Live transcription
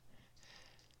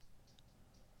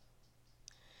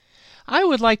I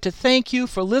would like to thank you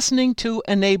for listening to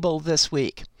Enable this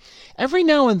week. Every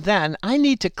now and then I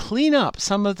need to clean up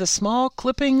some of the small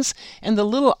clippings and the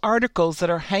little articles that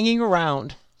are hanging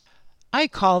around. I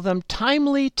call them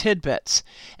timely tidbits,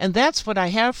 and that's what I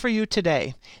have for you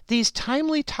today. These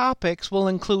timely topics will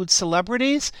include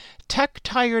celebrities,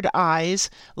 tech-tired eyes,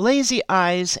 lazy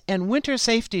eyes, and winter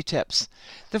safety tips.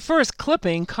 The first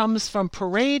clipping comes from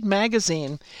Parade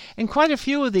magazine, and quite a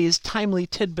few of these timely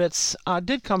tidbits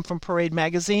did come from Parade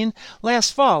magazine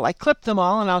last fall. I clipped them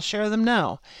all, and I'll share them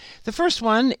now. The first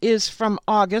one is from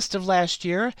August of last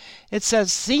year. It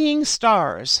says, "Seeing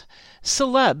Stars.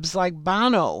 Celebs like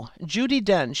Bono, Judi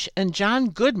Dench, and John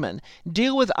Goodman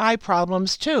deal with eye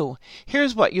problems too.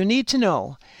 Here's what you need to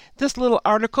know." This little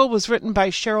article was written by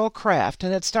Cheryl Kraft,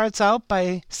 and it starts out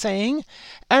by saying,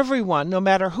 "Everyone, no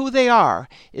matter who they are,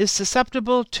 is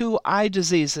susceptible to eye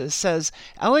diseases," says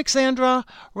Alexandra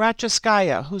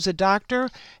Rachaskaya, who's a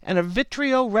doctor and a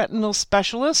vitreoretinal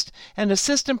specialist and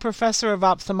assistant professor of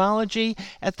ophthalmology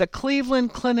at the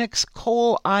Cleveland Clinic's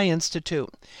Cole Eye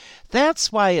Institute.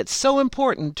 That's why it's so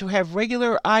important to have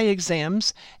regular eye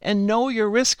exams and know your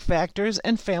risk factors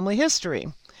and family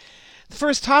history. The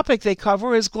first topic they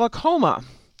cover is glaucoma.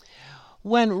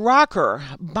 When rocker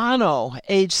Bono,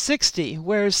 age 60,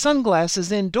 wears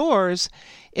sunglasses indoors,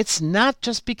 it's not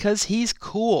just because he's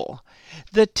cool.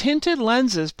 The tinted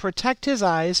lenses protect his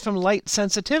eyes from light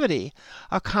sensitivity,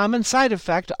 a common side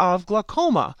effect of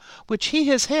glaucoma, which he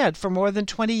has had for more than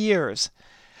 20 years.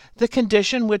 The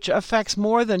condition, which affects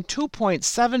more than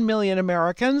 2.7 million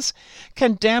Americans,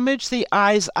 can damage the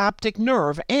eye's optic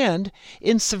nerve and,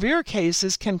 in severe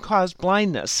cases, can cause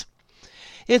blindness.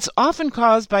 It's often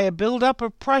caused by a buildup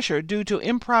of pressure due to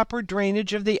improper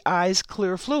drainage of the eye's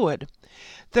clear fluid.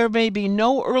 There may be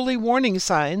no early warning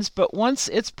signs, but once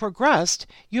it's progressed,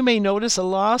 you may notice a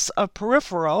loss of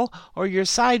peripheral or your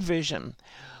side vision.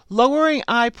 Lowering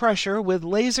eye pressure with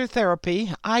laser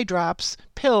therapy, eye drops,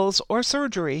 pills, or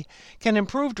surgery can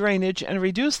improve drainage and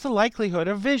reduce the likelihood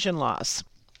of vision loss.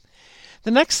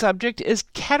 The next subject is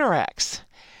cataracts.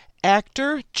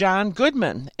 Actor John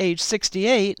Goodman, age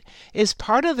 68, is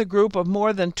part of the group of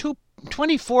more than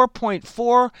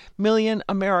 24.4 million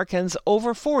Americans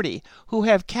over 40 who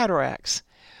have cataracts.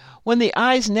 When the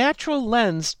eye's natural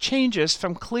lens changes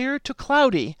from clear to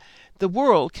cloudy, the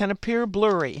world can appear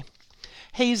blurry,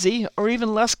 hazy, or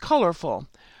even less colorful.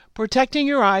 Protecting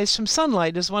your eyes from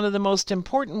sunlight is one of the most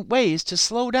important ways to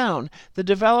slow down the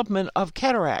development of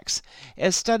cataracts,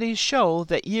 as studies show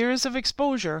that years of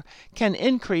exposure can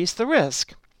increase the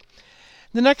risk.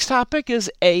 The next topic is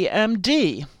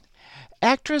AMD.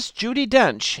 Actress Judi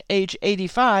Dench, age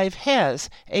 85, has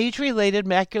age-related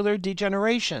macular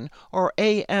degeneration, or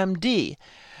AMD,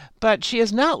 but she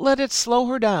has not let it slow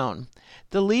her down.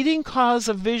 The leading cause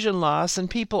of vision loss in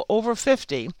people over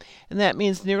 50, and that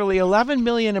means nearly 11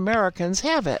 million Americans,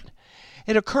 have it.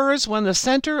 It occurs when the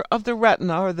center of the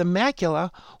retina, or the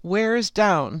macula, wears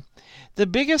down. The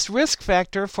biggest risk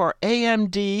factor for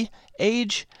AMD: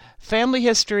 age, family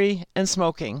history, and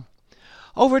smoking.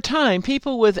 Over time,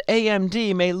 people with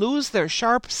AMD may lose their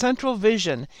sharp central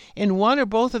vision in one or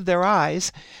both of their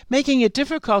eyes, making it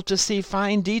difficult to see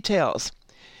fine details.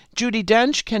 Judi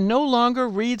Dench can no longer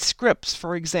read scripts,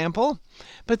 for example,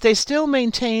 but they still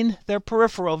maintain their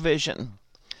peripheral vision.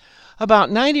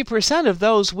 About 90% of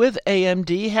those with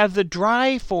AMD have the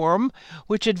dry form,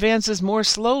 which advances more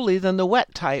slowly than the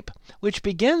wet type, which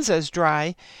begins as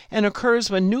dry and occurs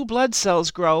when new blood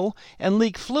cells grow and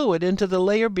leak fluid into the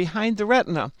layer behind the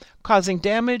retina, causing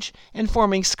damage and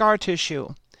forming scar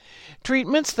tissue.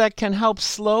 Treatments that can help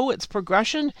slow its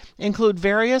progression include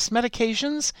various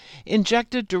medications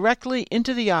injected directly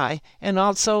into the eye and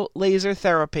also laser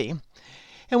therapy.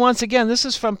 And once again, this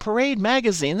is from Parade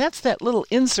magazine. That's that little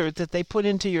insert that they put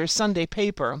into your Sunday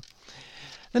paper.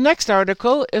 The next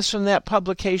article is from that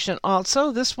publication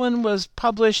also. This one was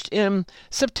published in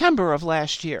September of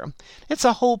last year. It's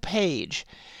a whole page.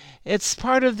 It's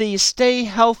part of the Stay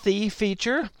Healthy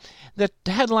feature. The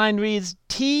headline reads,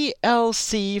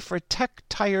 TLC for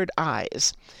Tech-Tired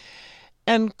Eyes.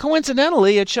 And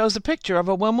coincidentally, it shows a picture of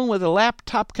a woman with a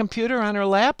laptop computer on her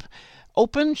lap,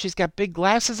 open. She's got big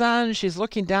glasses on, and she's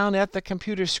looking down at the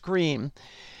computer screen.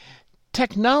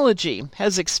 Technology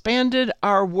has expanded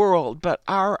our world, but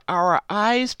are our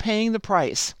eyes paying the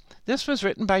price? This was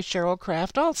written by Cheryl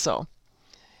Kraft also.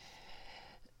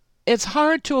 It's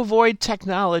hard to avoid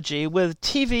technology with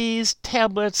TVs,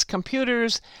 tablets,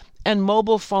 computers, and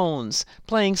mobile phones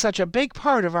playing such a big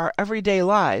part of our everyday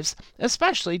lives,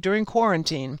 especially during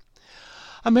quarantine.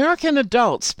 American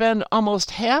adults spend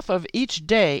almost half of each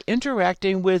day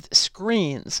interacting with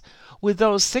screens, with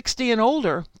those 60 and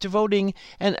older devoting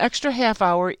an extra half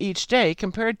hour each day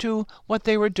compared to what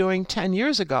they were doing 10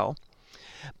 years ago.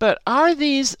 But are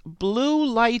these blue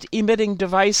light emitting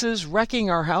devices wrecking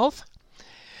our health?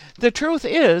 The truth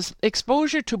is,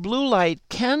 exposure to blue light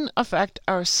can affect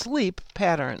our sleep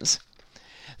patterns.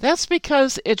 That's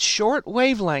because its short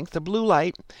wavelength, the blue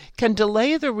light, can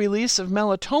delay the release of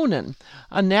melatonin,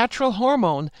 a natural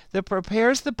hormone that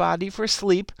prepares the body for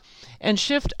sleep, and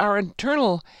shift our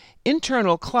internal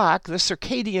clock, the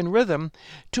circadian rhythm,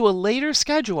 to a later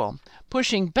schedule,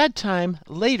 pushing bedtime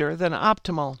later than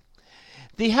optimal.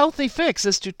 The healthy fix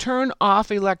is to turn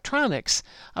off electronics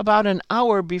about an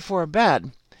hour before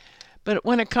bed. But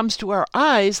when it comes to our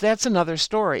eyes, that's another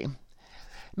story.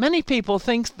 Many people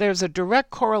think there's a direct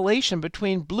correlation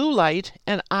between blue light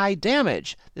and eye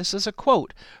damage. This is a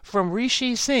quote from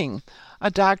Rishi Singh, a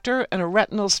doctor and a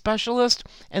retinal specialist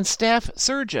and staff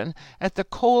surgeon at the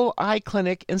Cole Eye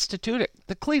Clinic Institute at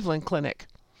the Cleveland Clinic.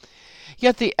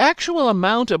 Yet the actual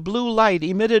amount of blue light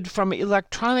emitted from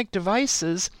electronic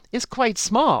devices is quite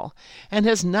small and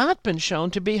has not been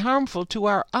shown to be harmful to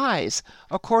our eyes,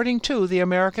 according to the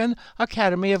American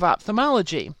Academy of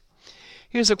Ophthalmology.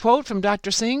 Here's a quote from Dr.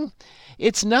 Singh.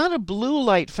 "It's not a blue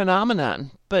light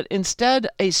phenomenon, but instead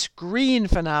a screen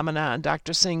phenomenon,"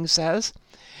 Dr. Singh says.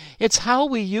 "It's how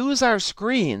we use our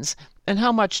screens and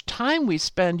how much time we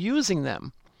spend using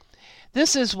them.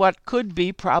 This is what could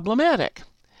be problematic.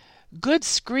 Good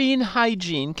screen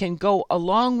hygiene can go a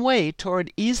long way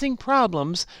toward easing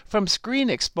problems from screen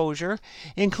exposure,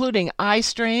 including eye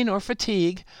strain or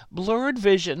fatigue, blurred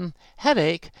vision,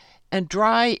 headache, and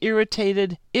dry,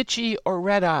 irritated, itchy, or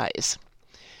red eyes."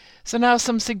 So now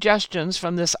some suggestions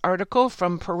from this article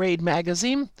from Parade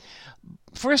magazine.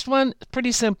 First one,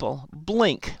 pretty simple.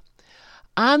 Blink.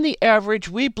 On the average,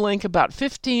 we blink about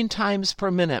 15 times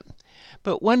per minute.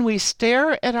 But when we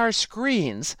stare at our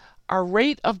screens, our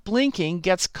rate of blinking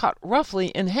gets cut roughly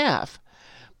in half.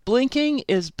 Blinking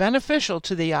is beneficial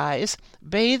to the eyes,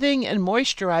 bathing and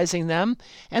moisturizing them,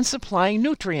 and supplying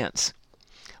nutrients.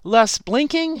 Less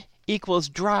blinking equals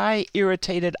dry,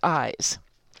 irritated eyes.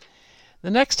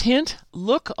 The next hint,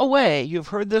 look away. You've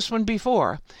heard this one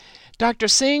before. Dr.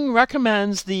 Singh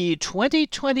recommends the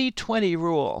 20-20-20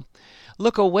 rule.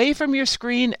 Look away from your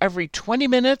screen every 20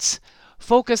 minutes.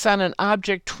 Focus on an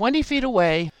object 20 feet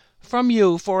away from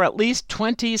you for at least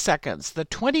 20 seconds. The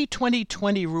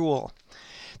 20-20-20 rule.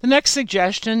 The next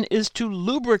suggestion is to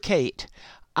lubricate.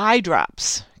 Eye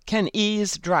drops can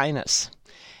ease dryness.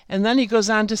 And then he goes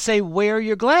on to say, wear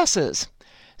your glasses.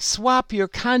 Swap your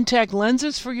contact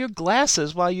lenses for your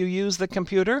glasses while you use the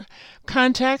computer.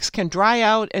 Contacts can dry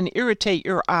out and irritate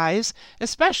your eyes,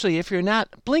 especially if you're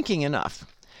not blinking enough.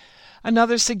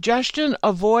 Another suggestion,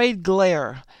 avoid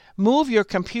glare. Move your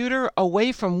computer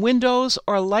away from windows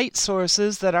or light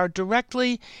sources that are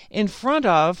directly in front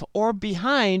of or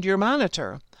behind your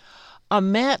monitor. A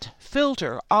matte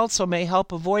filter also may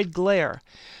help avoid glare.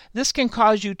 This can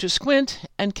cause you to squint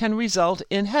and can result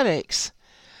in headaches.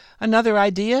 Another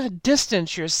idea,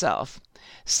 distance yourself.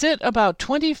 Sit about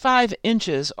 25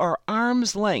 inches or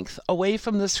arm's length away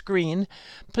from the screen.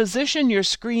 Position your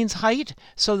screen's height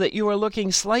so that you are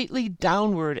looking slightly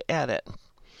downward at it.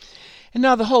 And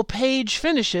now the whole page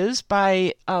finishes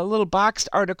by a little boxed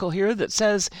article here that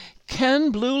says,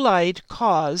 "Can blue light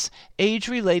cause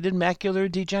age-related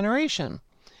macular degeneration?"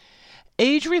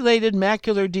 Age-related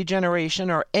macular degeneration,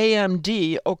 or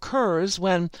AMD, occurs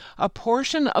when a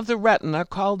portion of the retina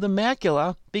called the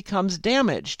macula becomes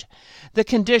damaged. The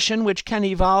condition, which can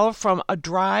evolve from a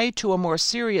dry to a more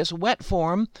serious wet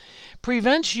form,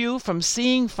 prevents you from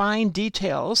seeing fine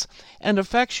details and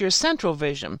affects your central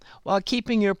vision while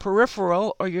keeping your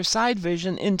peripheral or your side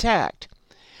vision intact.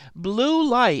 Blue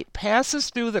light passes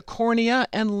through the cornea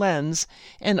and lens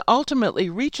and ultimately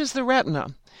reaches the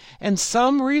retina, and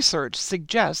some research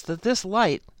suggests that this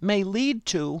light may lead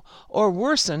to or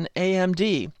worsen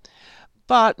AMD.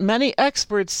 But many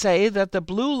experts say that the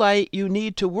blue light you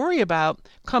need to worry about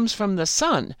comes from the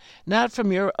sun, not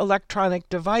from your electronic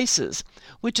devices,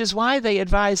 which is why they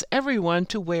advise everyone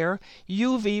to wear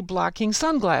UV blocking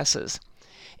sunglasses.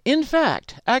 In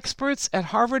fact, experts at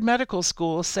Harvard Medical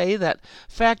School say that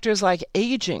factors like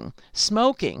aging,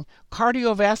 smoking,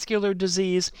 cardiovascular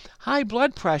disease, high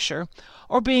blood pressure,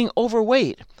 or being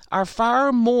overweight are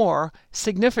far more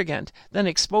significant than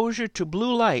exposure to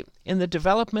blue light in the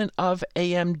development of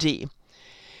AMD.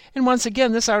 And once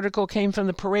again, this article came from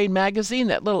the Parade magazine,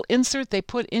 that little insert they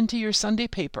put into your Sunday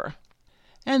paper.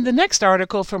 And the next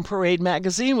article from Parade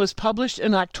magazine was published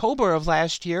in October of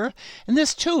last year, and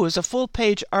this too is a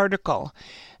full-page article.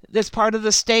 It's part of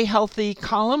the Stay Healthy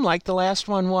column like the last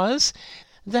one was.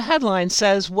 The headline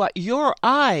says, "What your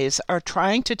eyes are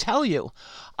trying to tell you.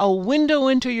 A window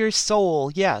into your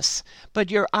soul, yes,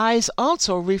 but your eyes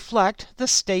also reflect the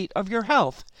state of your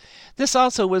health." This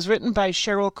also was written by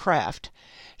Cheryl Kraft.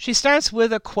 She starts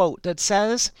with a quote that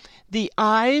says, "The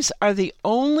eyes are the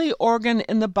only organ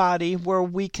in the body where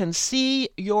we can see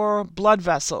your blood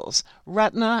vessels,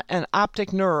 retina, and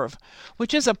optic nerve,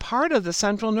 which is a part of the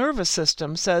central nervous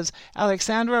system," says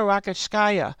Alexandra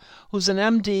Rakashskaya, who's an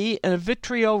MD and a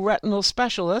vitreoretinal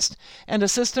specialist and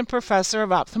assistant professor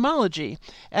of ophthalmology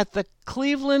at the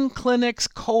Cleveland Clinic's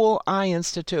Cole Eye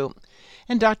Institute.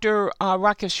 And Dr.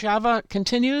 Rakashava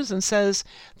continues and says,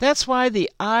 "That's why the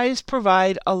eyes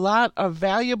provide a lot of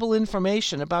valuable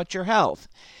information about your health.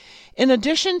 In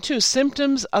addition to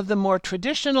symptoms of the more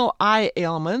traditional eye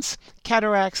ailments,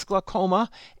 cataracts, glaucoma,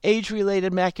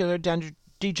 age-related macular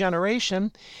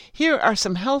degeneration, here are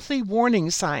some healthy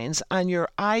warning signs on your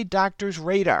eye doctor's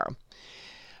radar.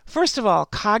 First of all,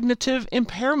 cognitive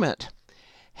impairment.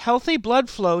 Healthy blood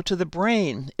flow to the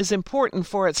brain is important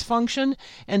for its function,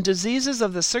 and diseases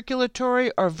of the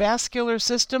circulatory or vascular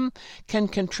system can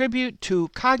contribute to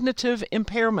cognitive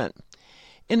impairment.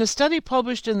 In a study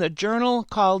published in the journal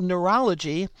called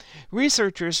Neurology,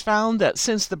 researchers found that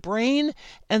since the brain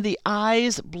and the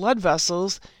eye's blood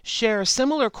vessels share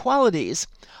similar qualities,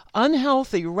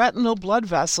 unhealthy retinal blood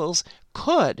vessels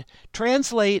could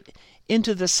translate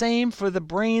into the same for the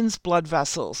brain's blood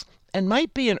vessels, and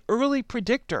might be an early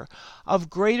predictor of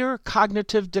greater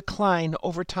cognitive decline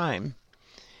over time."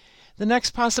 The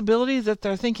next possibility that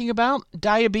they're thinking about,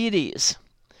 diabetes.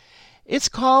 It's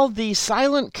called the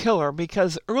silent killer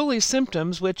because early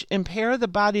symptoms which impair the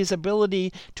body's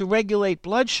ability to regulate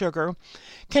blood sugar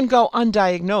can go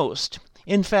undiagnosed.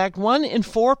 In fact, 1 in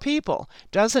 4 people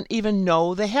doesn't even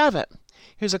know they have it.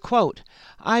 Here's a quote,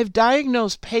 "I've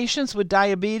diagnosed patients with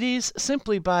diabetes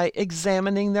simply by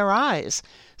examining their eyes,"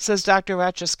 says Dr.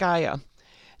 Rakashskaya.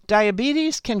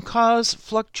 Diabetes can cause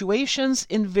fluctuations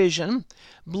in vision,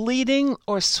 bleeding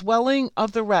or swelling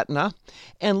of the retina,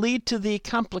 and lead to the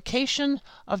complication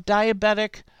of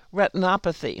diabetic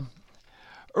retinopathy.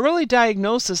 Early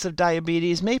diagnosis of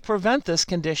diabetes may prevent this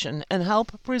condition and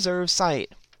help preserve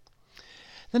sight.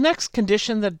 The next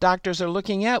condition that doctors are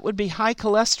looking at would be high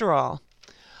cholesterol.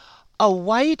 A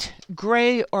white,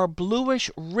 gray, or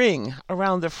bluish ring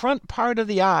around the front part of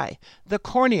the eye, the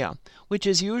cornea, which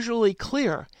is usually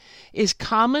clear, is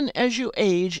common as you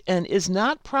age and is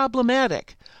not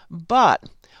problematic, but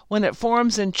when it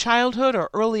forms in childhood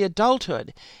or early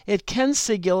adulthood, it can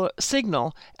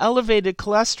signal elevated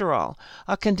cholesterol,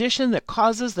 a condition that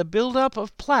causes the buildup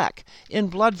of plaque in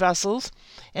blood vessels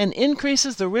and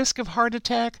increases the risk of heart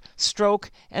attack,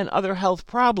 stroke, and other health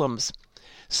problems.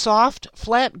 Soft,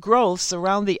 flat growths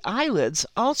around the eyelids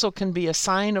also can be a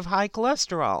sign of high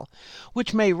cholesterol,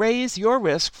 which may raise your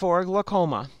risk for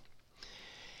glaucoma.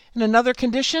 And another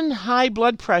condition, high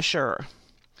blood pressure.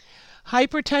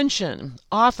 Hypertension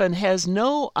often has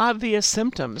no obvious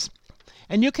symptoms,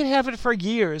 and you can have it for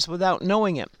years without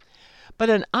knowing it. But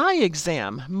an eye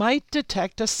exam might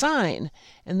detect a sign,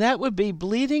 and that would be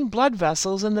bleeding blood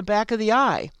vessels in the back of the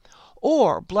eye,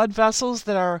 or blood vessels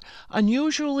that are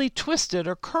unusually twisted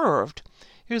or curved.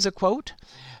 Here's a quote,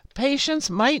 "Patients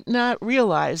might not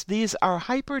realize these are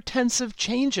hypertensive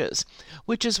changes,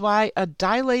 which is why a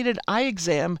dilated eye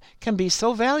exam can be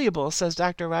so valuable," says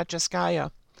Dr. Rakashskaya.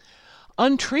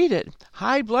 Untreated,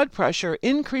 high blood pressure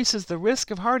increases the risk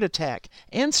of heart attack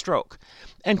and stroke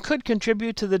and could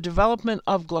contribute to the development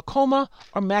of glaucoma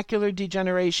or macular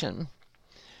degeneration.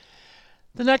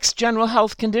 The next general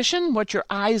health condition, what your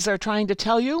eyes are trying to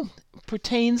tell you,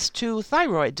 pertains to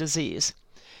thyroid disease.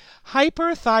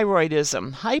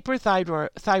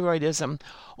 Hyperthyroidism,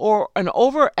 or an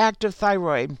overactive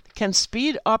thyroid, can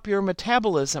speed up your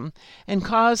metabolism and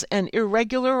cause an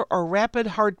irregular or rapid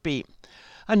heartbeat.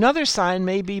 Another sign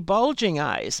may be bulging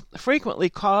eyes, frequently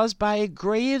caused by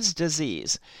Graves'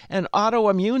 disease, an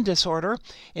autoimmune disorder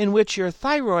in which your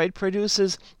thyroid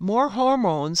produces more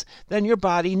hormones than your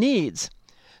body needs.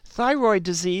 Thyroid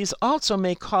disease also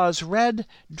may cause red,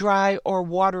 dry, or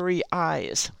watery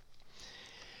eyes.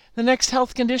 The next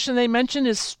health condition they mention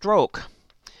is stroke.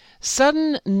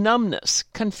 Sudden numbness,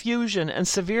 confusion, and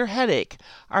severe headache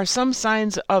are some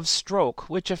signs of stroke,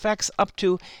 which affects up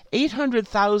to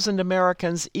 800,000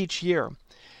 Americans each year.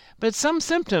 But some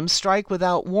symptoms strike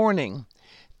without warning.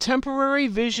 Temporary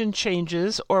vision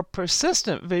changes or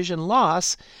persistent vision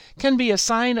loss can be a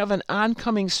sign of an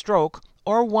oncoming stroke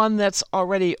or one that's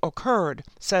already occurred,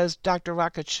 says Dr.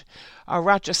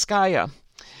 Rachaskaya.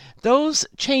 Those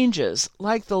changes,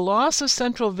 like the loss of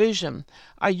central vision,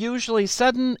 are usually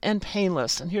sudden and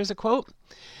painless. And here's a quote: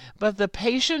 "But the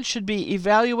patient should be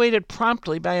evaluated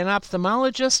promptly by an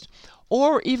ophthalmologist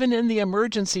or even in the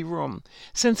emergency room,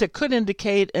 since it could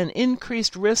indicate an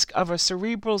increased risk of a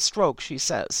cerebral stroke," she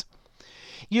says.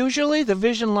 Usually the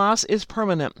vision loss is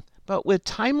permanent, but with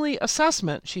timely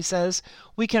assessment, she says,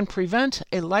 we can prevent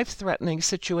a life-threatening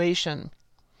situation.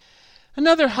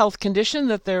 Another health condition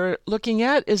that they're looking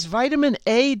at is vitamin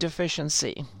A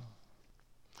deficiency.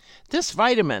 This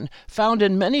vitamin, found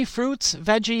in many fruits,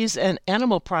 veggies, and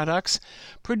animal products,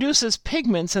 produces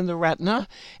pigments in the retina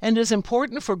and is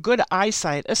important for good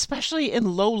eyesight, especially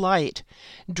in low light.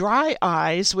 Dry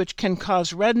eyes, which can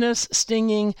cause redness,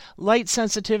 stinging, light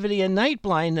sensitivity, and night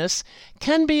blindness,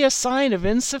 can be a sign of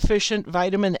insufficient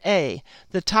vitamin A,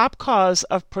 the top cause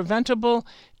of preventable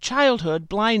childhood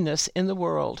blindness in the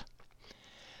world.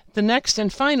 The next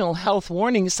and final health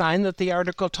warning sign that the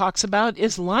article talks about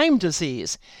is Lyme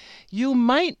disease. You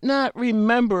might not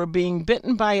remember being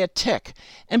bitten by a tick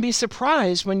and be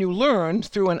surprised when you learn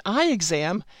through an eye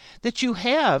exam that you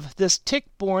have this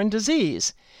tick-borne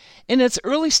disease. In its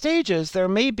early stages, there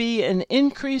may be an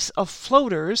increase of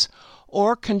floaters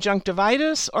or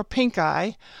conjunctivitis or pink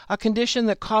eye, a condition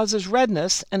that causes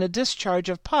redness and a discharge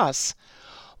of pus.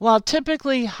 While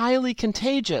typically highly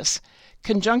contagious,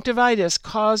 conjunctivitis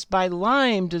caused by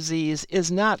Lyme disease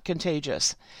is not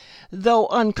contagious. Though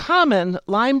uncommon,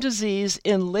 Lyme disease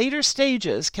in later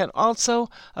stages can also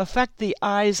affect the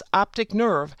eye's optic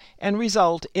nerve and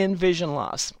result in vision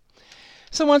loss.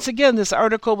 So once again, this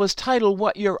article was titled,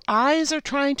 "What Your Eyes Are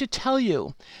Trying to Tell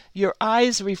You. Your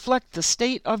Eyes Reflect the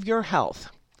State of Your Health."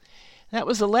 That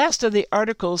was the last of the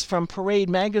articles from Parade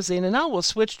magazine, and now we'll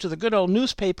switch to the good old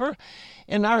newspaper.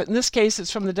 In this case,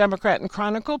 it's from the Democrat and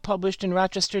Chronicle, published in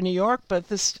Rochester, New York, but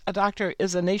this doctor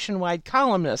is a nationwide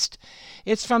columnist.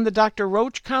 It's from the Dr.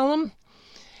 Roach column,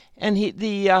 and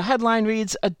the headline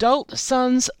reads, "Adult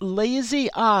Son's Lazy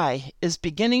Eye is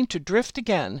Beginning to Drift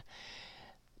Again."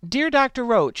 Dear Dr.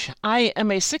 Roach, I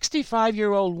am a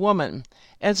 65-year-old woman.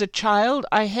 As a child,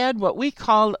 I had what we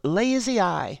called lazy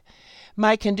eye.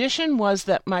 My condition was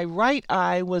that my right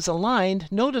eye was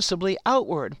aligned noticeably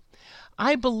outward.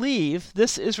 I believe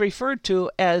this is referred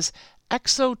to as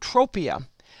exotropia.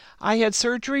 I had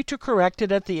surgery to correct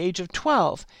it at the age of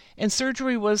 12, and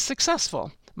surgery was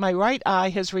successful. My right eye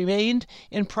has remained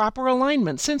in proper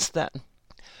alignment since then.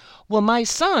 Well, my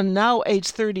son, now age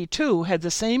 32, had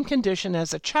the same condition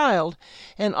as a child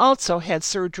and also had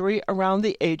surgery around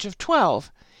the age of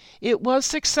 12. It was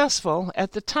successful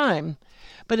at the time,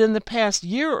 but in the past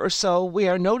year or so we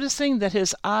are noticing that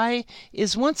his eye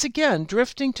is once again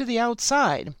drifting to the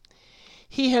outside.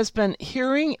 He has been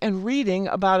hearing and reading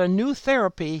about a new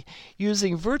therapy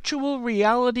using virtual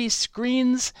reality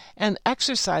screens and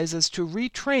exercises to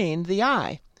retrain the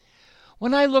eye.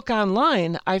 When I look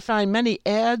online, I find many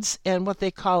ads and what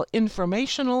they call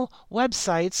informational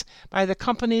websites by the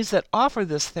companies that offer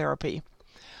this therapy.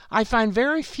 I find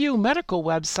very few medical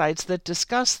websites that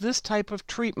discuss this type of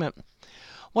treatment.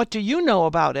 What do you know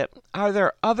about it? Are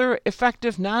there other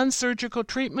effective non-surgical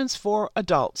treatments for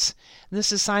adults?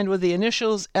 This is signed with the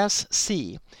initials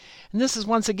SC. And this is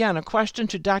once again a question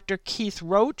to Dr. Keith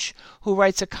Roach, who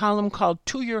writes a column called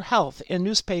To Your Health in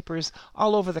newspapers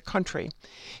all over the country.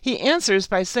 He answers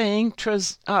by saying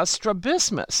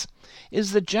strabismus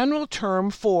is the general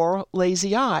term for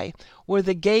lazy eye, where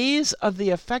the gaze of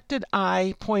the affected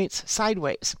eye points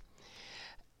sideways.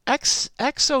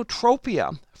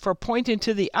 Exotropia for pointing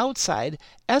to the outside,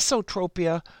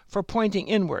 esotropia for pointing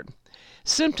inward.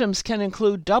 Symptoms can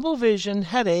include double vision,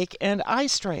 headache, and eye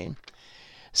strain.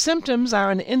 Symptoms are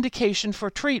an indication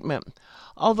for treatment.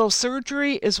 Although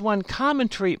surgery is one common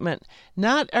treatment,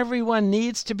 not everyone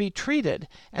needs to be treated,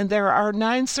 and there are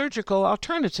non-surgical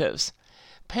alternatives.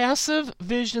 Passive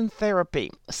vision therapy,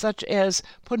 such as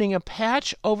putting a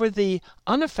patch over the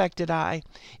unaffected eye,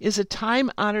 is a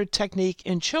time-honored technique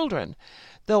in children,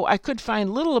 though I could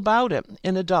find little about it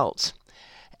in adults.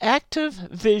 Active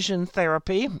vision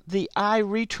therapy, the eye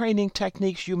retraining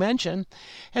techniques you mentioned,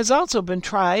 has also been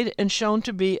tried and shown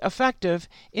to be effective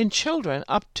in children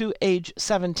up to age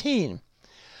 17.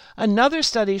 Another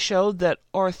study showed that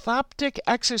orthoptic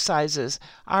exercises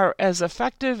are as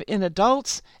effective in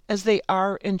adults as they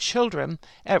are in children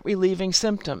at relieving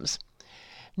symptoms.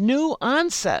 New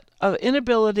onset of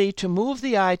inability to move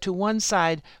the eye to one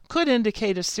side could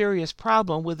indicate a serious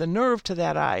problem with the nerve to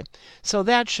that eye, so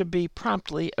that should be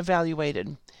promptly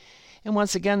evaluated. And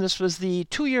once again, this was the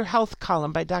To Your Health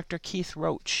column by Dr. Keith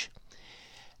Roach.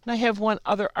 And I have one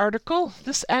other article.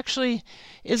 This actually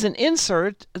is an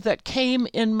insert that came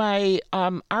in my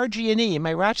RG&E,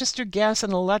 my Rochester Gas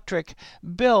and Electric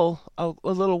bill a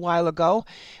little while ago,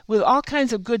 with all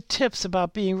kinds of good tips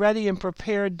about being ready and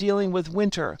prepared dealing with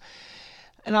winter.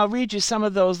 And I'll read you some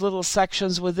of those little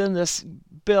sections within this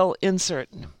bill insert.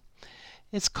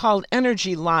 It's called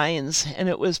Energy Lines, and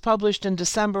it was published in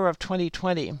December of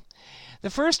 2020. The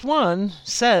first one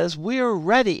says, "We're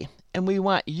ready, and we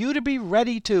want you to be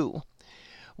ready too.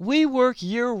 We work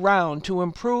year-round to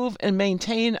improve and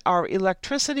maintain our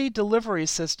electricity delivery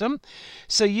system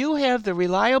so you have the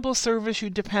reliable service you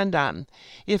depend on.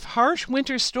 If harsh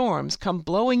winter storms come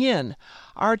blowing in,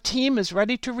 our team is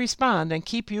ready to respond and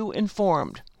keep you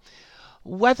informed.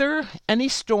 Weather any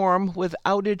storm with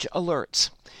outage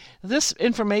alerts." This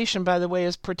information, by the way,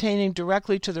 is pertaining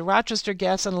directly to the Rochester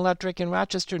Gas and Electric in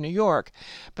Rochester, New York,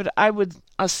 but I would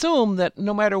assume that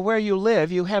no matter where you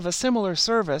live, you have a similar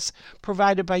service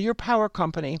provided by your power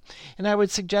company, and I would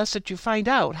suggest that you find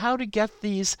out how to get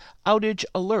these outage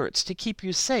alerts to keep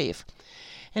you safe.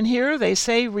 And here they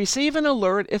say, receive an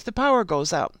alert if the power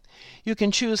goes out. You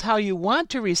can choose how you want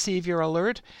to receive your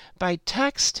alert, by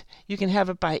text, you can have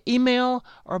it by email,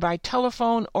 or by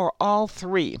telephone, or all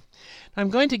three. I'm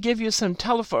going to give you some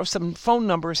phone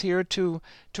numbers here to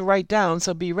write down,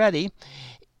 so be ready.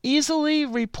 Easily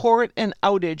report an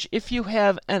outage if you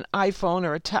have an iPhone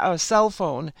or a cell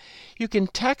phone. You can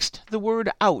text the word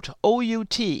OUT,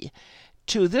 O-U-T,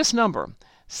 to this number,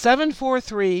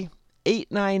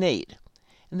 743-898.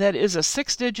 And that is a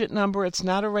 6-digit number. It's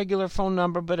not a regular phone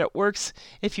number, but it works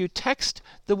if you text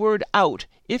the word OUT,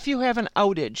 if you have an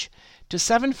outage, to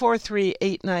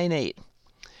 743-898.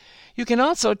 You can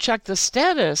also check the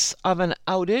status of an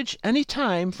outage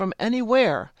anytime from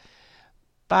anywhere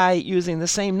by using the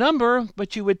same number,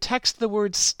 but you would text the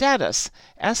word status,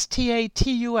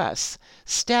 S-T-A-T-U-S,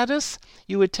 status.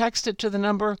 You would text it to the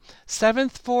number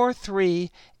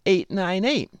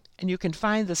 743-898, and you can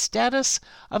find the status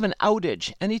of an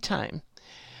outage anytime.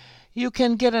 You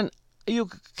can get a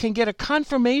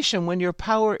confirmation when your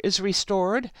power is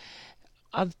restored.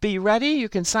 Be ready. You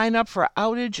can sign up for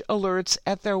outage alerts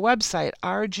at their website,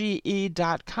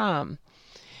 rge.com.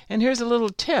 And here's a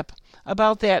little tip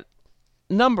about that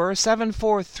number,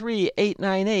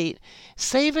 743-898.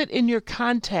 Save it in your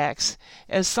contacts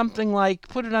as something like,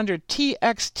 put it under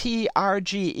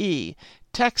TXT-RGE,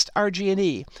 text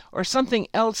RG&E, or something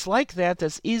else like that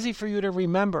that's easy for you to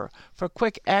remember for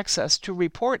quick access to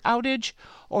report outage,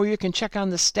 or you can check on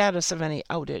the status of any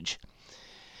outage.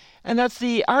 And that's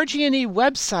the RG&E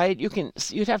website.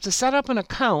 You'd have to set up an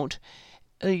account.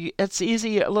 It's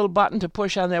easy, a little button to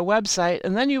push on their website,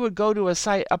 and then you would go to a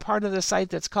part of the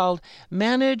site that's called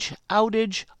Manage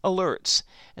Outage Alerts,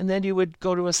 and then you would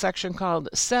go to a section called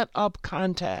Set Up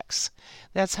Contacts.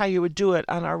 That's how you would do it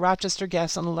on our Rochester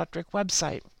Gas and Electric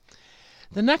website.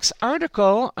 The next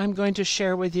article I'm going to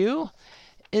share with you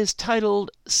is titled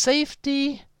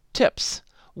Safety Tips,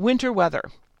 Winter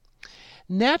Weather.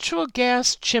 Natural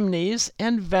gas chimneys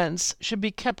and vents should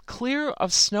be kept clear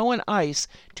of snow and ice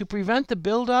to prevent the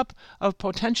buildup of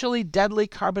potentially deadly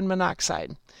carbon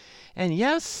monoxide. And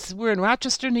yes, we're in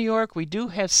Rochester, New York. We do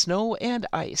have snow and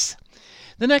ice.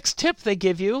 The next tip they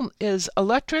give you is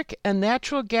electric and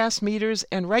natural gas meters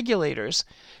and regulators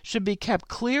should be kept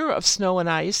clear of snow and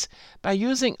ice by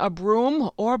using a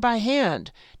broom or by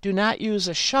hand. Do not use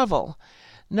a shovel.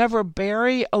 Never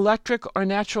bury electric or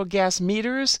natural gas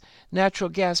meters, natural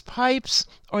gas pipes,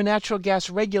 or natural gas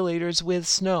regulators with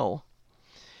snow.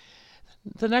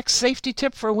 The next safety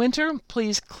tip for winter,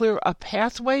 please clear a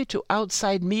pathway to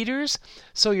outside meters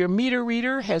so your meter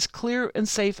reader has clear and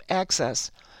safe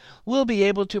access. We'll be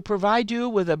able to provide you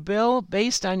with a bill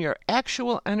based on your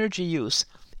actual energy use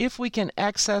if we can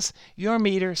access your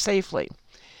meter safely.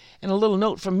 And a little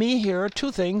note from me here,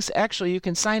 two things. Actually, you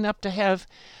can sign up to have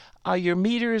your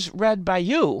meters read by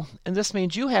you, and this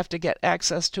means you have to get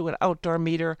access to an outdoor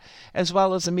meter as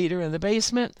well as a meter in the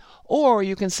basement, or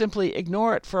you can simply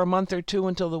ignore it for a month or two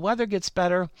until the weather gets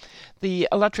better. The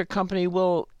electric company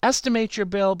will estimate your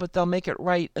bill, but they'll make it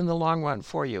right in the long run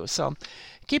for you. So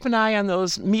keep an eye on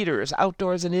those meters,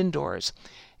 outdoors and indoors.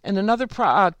 And another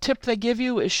tip they give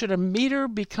you is, should a meter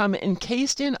become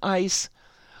encased in ice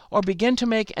or begin to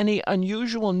make any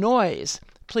unusual noise,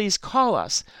 please call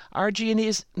us.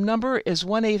 RG&E's number is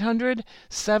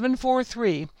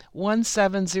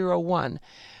 1-800-743-1701.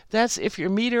 That's if your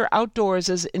meter outdoors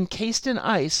is encased in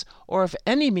ice or if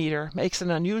any meter makes an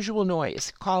unusual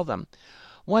noise. Call them.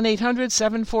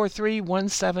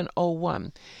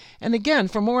 1-800-743-1701. And again,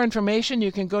 for more information,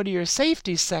 you can go to your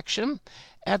safety section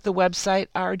at the website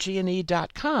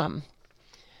rgne.com.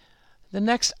 The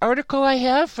next article I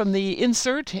have from the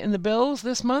insert in the bills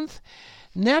this month,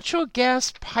 natural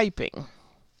gas piping.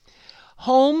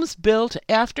 Homes built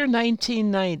after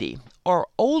 1990 or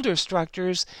older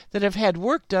structures that have had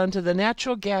work done to the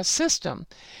natural gas system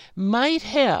might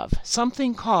have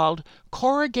something called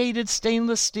corrugated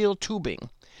stainless steel tubing,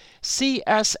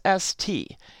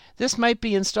 CSST. This might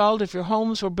be installed if your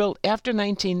homes were built after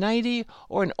 1990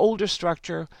 or an older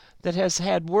structure that has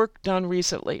had work done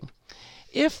recently.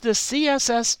 If the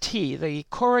CSST, the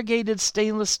corrugated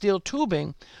stainless steel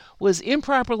tubing, was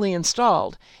improperly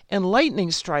installed and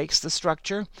lightning strikes the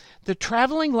structure, the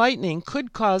traveling lightning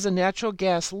could cause a natural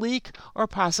gas leak or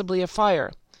possibly a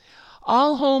fire.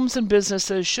 All homes and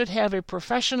businesses should have a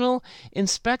professional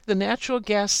inspect the natural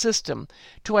gas system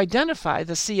to identify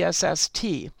the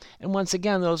CSST, and once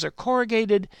again, those are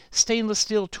corrugated stainless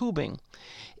steel tubing.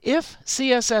 If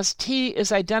CSST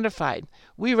is identified,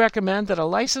 we recommend that a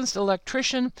licensed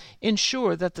electrician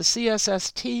ensure that the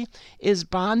CSST is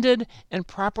bonded and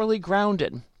properly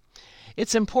grounded.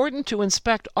 It's important to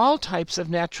inspect all types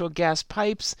of natural gas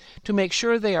pipes to make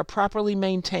sure they are properly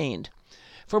maintained.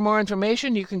 For more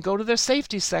information, you can go to their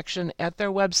safety section at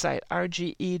their website,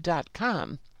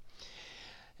 rge.com.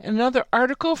 Another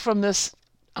article from this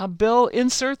bill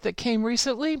insert that came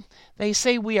recently, they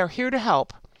say we are here to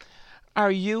help. Are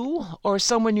you or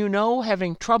someone you know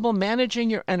having trouble managing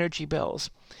your energy bills?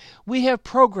 We have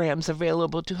programs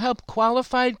available to help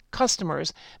qualified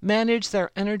customers manage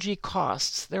their energy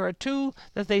costs. There are two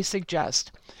that they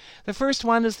suggest. The first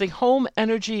one is the Home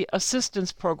Energy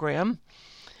Assistance Program.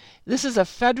 This is a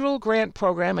federal grant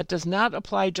program. It does not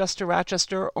apply just to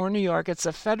Rochester or New York. It's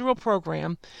a federal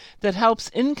program that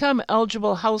helps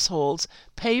income-eligible households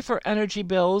pay for energy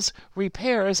bills,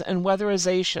 repairs, and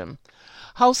weatherization.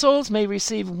 Households may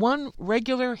receive one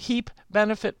regular HEAP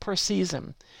benefit per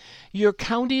season. Your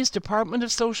county's Department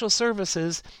of Social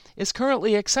Services is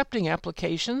currently accepting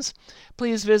applications.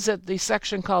 Please visit the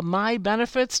section called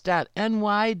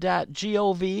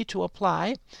mybenefits.ny.gov to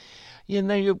apply. And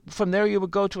then from there you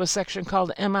would go to a section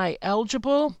called Am I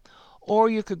Eligible? Or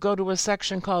you could go to a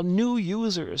section called New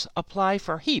Users. Apply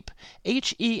for HEAP,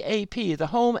 H-E-A-P, the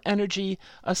Home Energy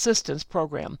Assistance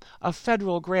Program, a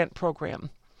federal grant program.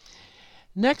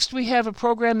 Next, we have a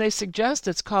program they suggest.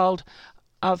 It's called,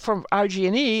 from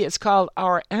RG&E, it's called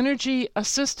our Energy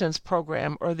Assistance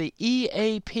Program, or the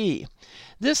EAP.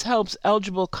 This helps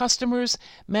eligible customers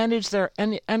manage their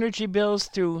energy bills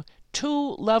through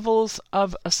two levels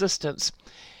of assistance.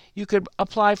 You could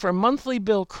apply for monthly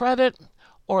bill credit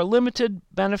or limited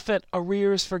benefit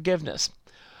arrears forgiveness.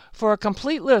 For a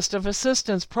complete list of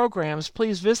assistance programs,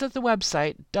 please visit the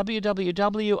website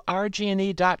www.rgne.com.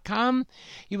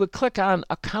 You would click on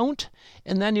Account,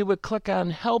 and then you would click on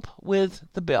Help with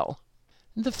the Bill.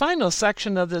 The final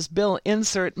section of this bill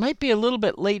insert might be a little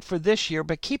bit late for this year,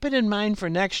 but keep it in mind for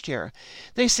next year.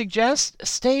 They suggest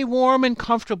stay warm and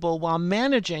comfortable while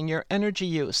managing your energy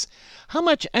use. How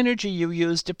much energy you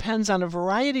use depends on a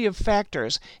variety of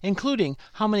factors, including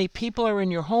how many people are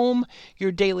in your home,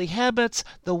 your daily habits,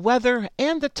 the weather,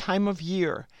 and the time of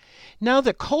year. Now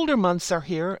that colder months are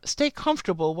here, stay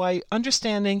comfortable while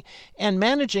understanding and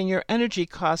managing your energy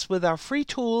costs with our free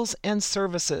tools and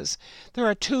services. There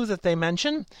are two that they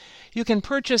mention. You can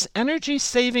purchase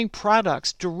energy-saving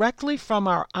products directly from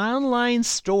our online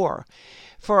store.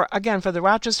 For the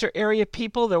Rochester area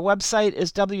people, their website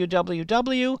is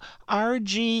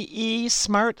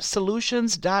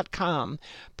www.rgesmartsolutions.com.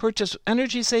 Purchase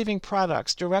energy-saving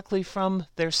products directly from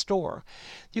their store.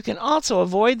 You can also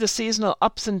avoid the seasonal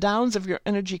ups and downs of your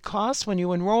energy costs when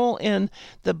you enroll in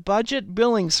the budget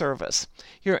billing service.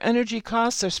 Your energy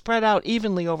costs are spread out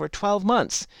evenly over 12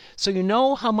 months, so you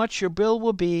know how much your bill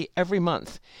will be every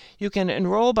month. You can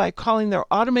enroll by calling their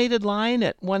automated line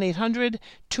at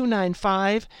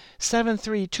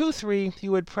 1-800-295-7323.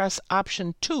 You would press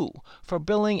option 2 for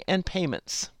billing and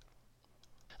payments.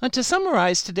 To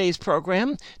summarize today's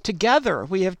program, together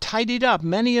we have tidied up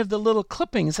many of the little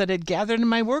clippings that had gathered in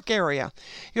my work area.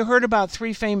 You heard about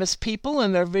 3 famous people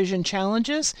and their vision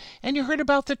challenges, and you heard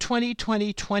about the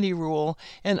 20-20-20 rule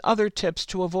and other tips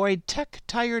to avoid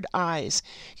tech-tired eyes.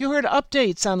 You heard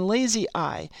updates on lazy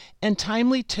eye and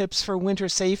timely tips for winter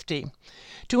safety.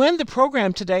 To end the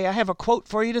program today, I have a quote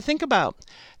for you to think about.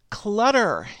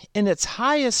 Clutter, in its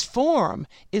highest form,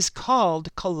 is called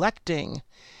collecting.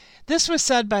 This was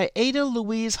said by Ada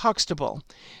Louise Huxtable.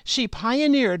 She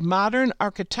pioneered modern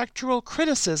architectural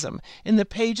criticism in the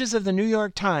pages of the New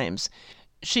York Times.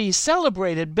 She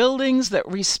celebrated buildings that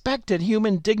respected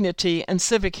human dignity and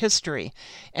civic history,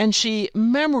 and she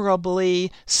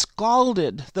memorably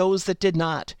scolded those that did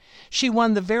not. She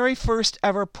won the very first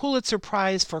ever Pulitzer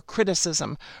Prize for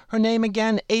criticism. Her name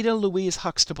again, Ada Louise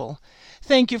Huxtable.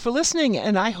 Thank you for listening,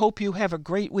 and I hope you have a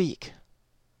great week.